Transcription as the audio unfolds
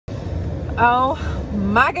Oh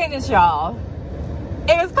my goodness, y'all.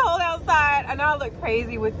 It was cold outside. I know I look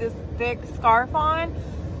crazy with this thick scarf on,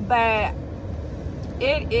 but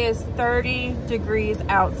it is 30 degrees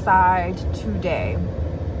outside today.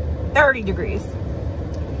 30 degrees.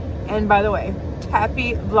 And by the way,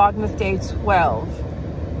 happy Vlogmas Day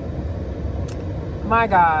 12. My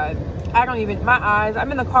God. I don't even, my eyes, I'm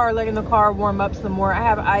in the car letting the car warm up some more. I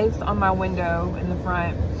have ice on my window in the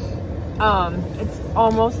front. It's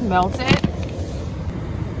almost melted.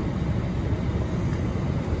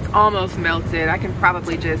 It's almost melted. I can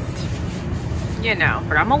probably just, you know,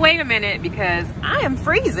 but I'm gonna wait a minute because I am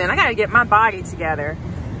freezing. I gotta get my body together.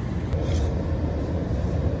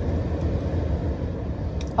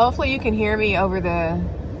 Hopefully you can hear me over the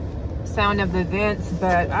sound of the vents,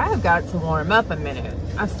 but I have got to warm up a minute.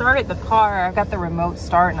 I started the car, I got the remote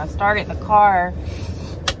start, and I started the car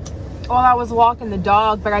while I was walking the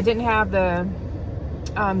dog, but I didn't have the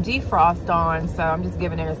defrost on, so I'm just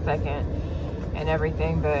giving it a second and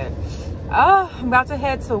everything. But I'm about to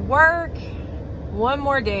head to work. One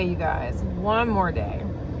more day, you guys, one more day.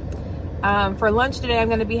 For lunch today, I'm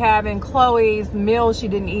gonna be having Chloe's meal she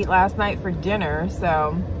didn't eat last night for dinner,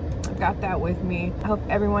 so I've got that with me. I hope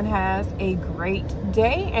everyone has a great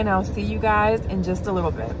day, and I'll see you guys in just a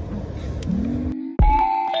little bit.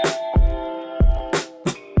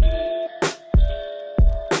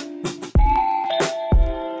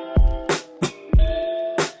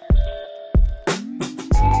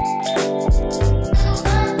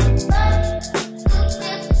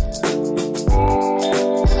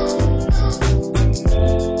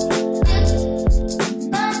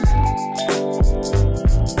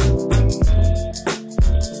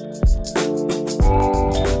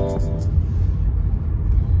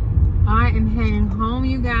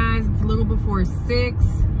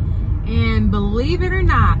 And believe it or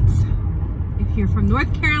not, if you're from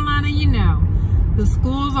North Carolina, you know, the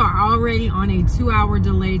schools are already on a 2-hour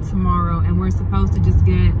delay tomorrow, and we're supposed to just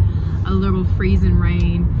get a little freezing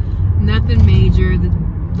rain. Nothing major.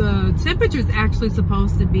 The temperature's actually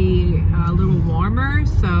supposed to be a little warmer,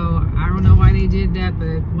 so I don't know why they did that,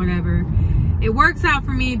 but whatever. It works out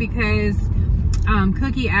for me because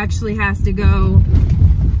Cookie actually has to go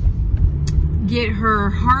get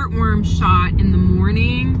her heartworm shot in the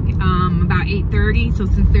morning, about 8:30. So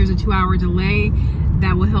since there's a 2-hour delay,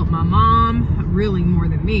 that will help my mom, really more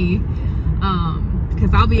than me,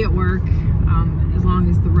 because I'll be at work as long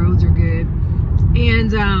as the roads are good.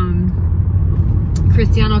 And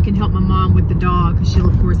Cristiano can help my mom with the dog, because she'll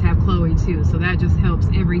of course have Chloe too. So that just helps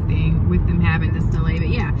everything with them having this delay. But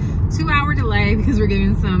yeah, 2-hour delay because we're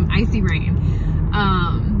getting some icy rain.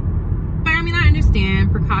 But I mean, I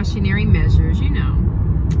understand precautionary measures, you know,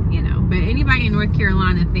 but anybody in North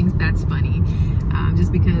Carolina thinks that's funny,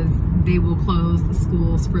 just because they will close the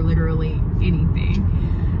schools for literally anything.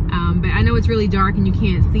 But I know it's really dark and you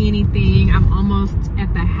can't see anything. I'm almost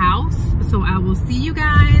at the house, so I will see you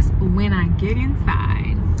guys when I get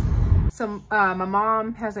inside. So my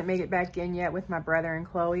mom hasn't made it back in yet with my brother and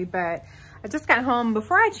Chloe, but I just got home.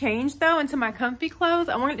 Before I changed though into my comfy clothes,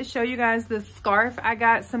 I wanted to show you guys this scarf I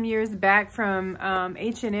got some years back from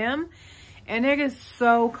H&M, and it is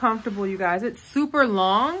so comfortable, you guys. It's super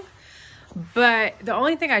long, but the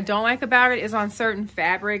only thing I don't like about it is on certain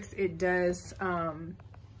fabrics it does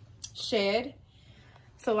shed.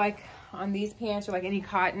 So like on these pants or like any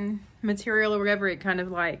cotton material or whatever, it kind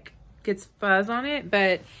of like gets fuzz on it,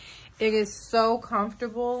 but it is so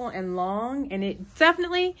comfortable and long, and it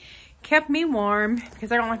definitely kept me warm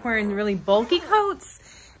because I don't like wearing really bulky coats.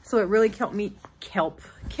 So it really kept me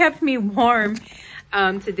warm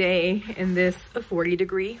today in this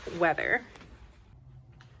 40-degree weather.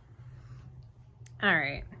 All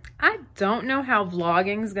right, I don't know how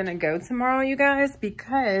vlogging is gonna go tomorrow, you guys,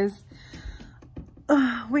 because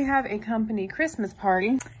we have a company Christmas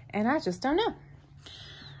party and I just don't know.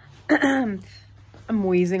 I'm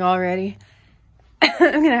wheezing already.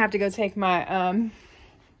 I'm gonna have to go take my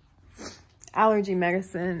allergy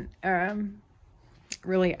medicine,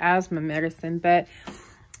 really asthma medicine. But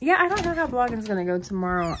yeah, I don't know how vlogging is gonna go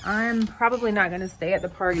tomorrow. I'm probably not gonna stay at the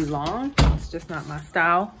party long. It's just not my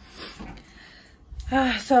style.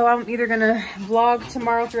 So I'm either gonna vlog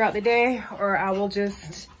tomorrow throughout the day, or I will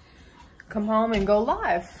just come home and go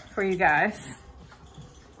live for you guys.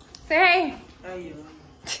 Say hey. How you doing?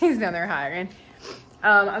 She's down there hiring.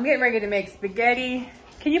 I'm getting ready to make spaghetti.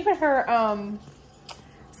 Can you put her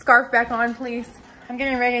scarf back on, please? I'm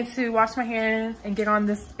getting ready to wash my hands and get on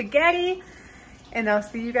this spaghetti, and I'll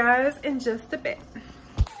see you guys in just a bit.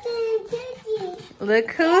 Look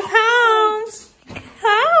who's home.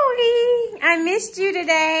 Howdy. I missed you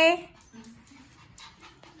today.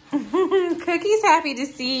 Cookie's happy to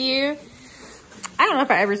see you. I don't know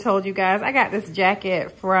if I ever told you guys, I got this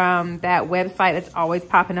jacket from that website that's always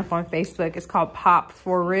popping up on Facebook. It's called Pop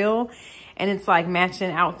For Real. And it's like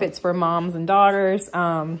matching outfits for moms and daughters.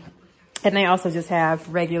 And they also just have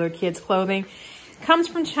regular kids clothing. Comes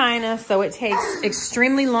from China, so it takes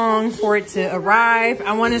extremely long for it to arrive.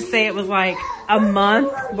 I want to say it was like a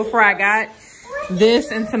month before I got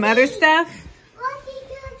this and some other stuff.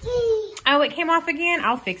 Oh, it came off again?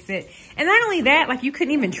 I'll fix it. And not only that, like you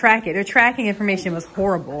couldn't even track it. Their tracking information was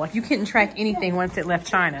horrible. Like you couldn't track anything once it left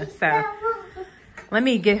China. So let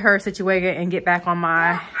me get her situated and get back on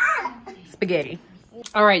my spaghetti.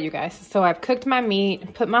 All right, you guys. So I've cooked my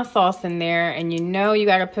meat, put my sauce in there, and you know you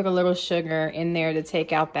got to put a little sugar in there to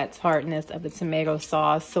take out that tartness of the tomato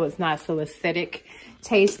sauce so it's not so acidic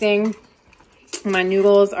tasting. My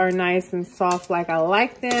noodles are nice and soft like I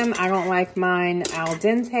like them. I don't like mine al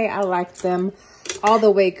dente. I like them all the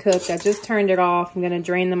way cooked. I just turned it off. I'm going to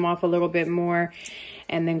drain them off a little bit more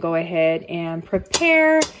and then go ahead and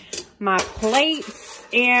prepare my plates.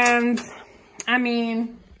 And I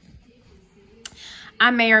mean, I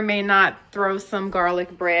may or may not throw some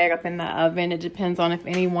garlic bread up in the oven. It depends on if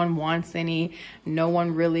anyone wants any. No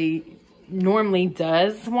one really normally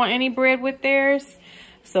does want any bread with theirs.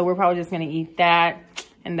 So we're probably just going to eat that,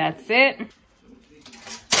 and that's it.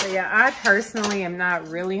 So yeah, I personally am not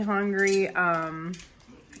really hungry. I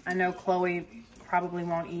know Chloe probably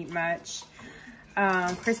won't eat much.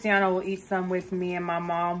 Christiana will eat some with me, and my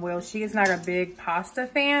mom will. She is not a big pasta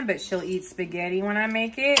fan, but she'll eat spaghetti when I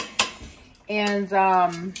make it. And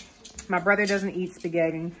my brother doesn't eat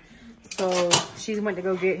spaghetti. So she went to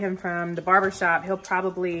go get him from the barbershop. He'll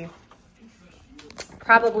probably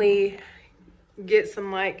get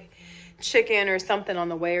some like chicken or something on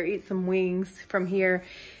the way, or eat some wings from here.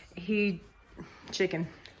 Chicken.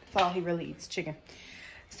 That's all he really eats, chicken.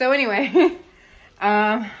 So anyway,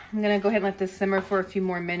 I'm gonna go ahead and let this simmer for a few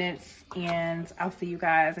more minutes, and I'll see you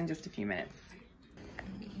guys in just a few minutes.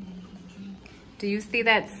 Do you see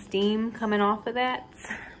that steam coming off of that?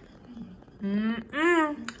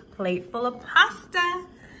 Plate full of pasta.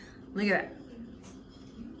 Look at that.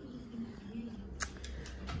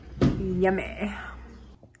 Yummy.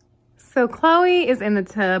 So Chloe is in the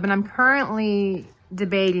tub, and I'm currently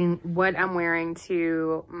debating what I'm wearing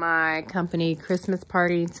to my company Christmas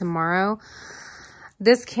party tomorrow.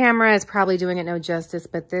 This camera is probably doing it no justice,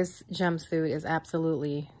 but this jumpsuit is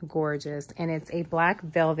absolutely gorgeous, and it's a black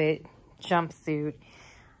velvet jumpsuit,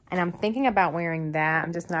 and I'm thinking about wearing that.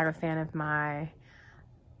 I'm just not a fan of my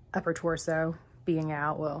upper torso being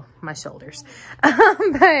out, well, my shoulders.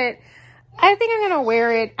 But I think I'm gonna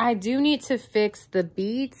wear it. I do need to fix the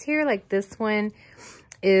beads here. Like this one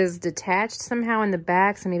is detached somehow in the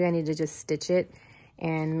back, so maybe I need to just stitch it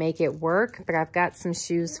and make it work. But I've got some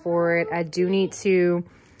shoes for it. I do need to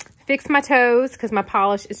fix my toes because my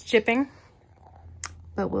polish is chipping,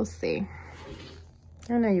 but we'll see.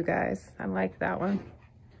 I know, you guys, I like that one.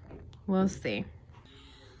 We'll see.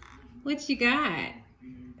 What you got?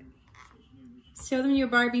 Show them your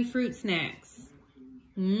Barbie fruit snacks.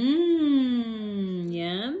 Yummy.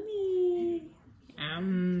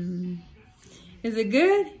 Is it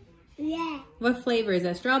good? Yeah. What flavor is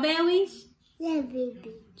that? Strawberries? Yeah,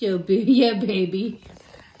 baby. Yeah, baby.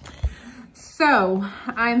 So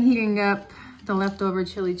I'm heating up the leftover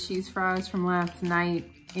chili cheese fries from last night.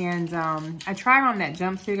 And I tried on that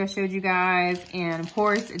jumpsuit I showed you guys, and of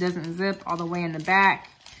course it doesn't zip all the way in the back.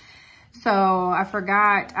 So I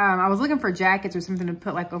forgot, I was looking for jackets or something to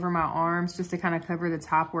put like over my arms just to kind of cover the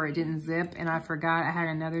top where it didn't zip. And I forgot I had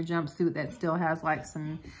another jumpsuit that still has like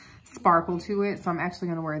some sparkle to it. So I'm actually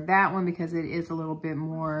gonna wear that one because it is a little bit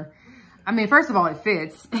more, I mean, first of all, it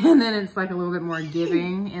fits, and then it's like a little bit more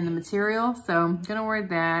giving in the material. So I'm gonna wear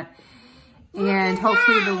that. And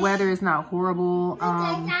hopefully the weather is not horrible,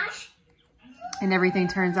 and everything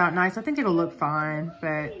turns out nice. I think it'll look fine,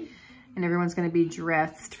 and everyone's gonna be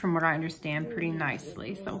dressed, from what I understand, pretty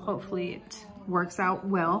nicely. So hopefully it works out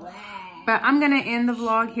well. But I'm gonna end the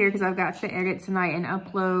vlog here because I've got to edit tonight and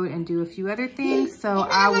upload and do a few other things. So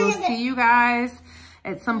I will see you guys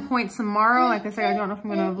at some point tomorrow. Like I said, I don't know if I'm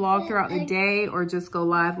gonna vlog throughout the day or just go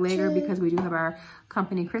live later because we do have our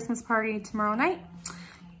company Christmas party tomorrow night.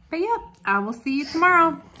 But yeah, I will see you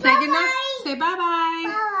tomorrow. Say good night. Say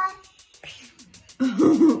bye-bye.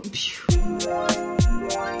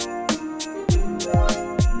 Bye-bye.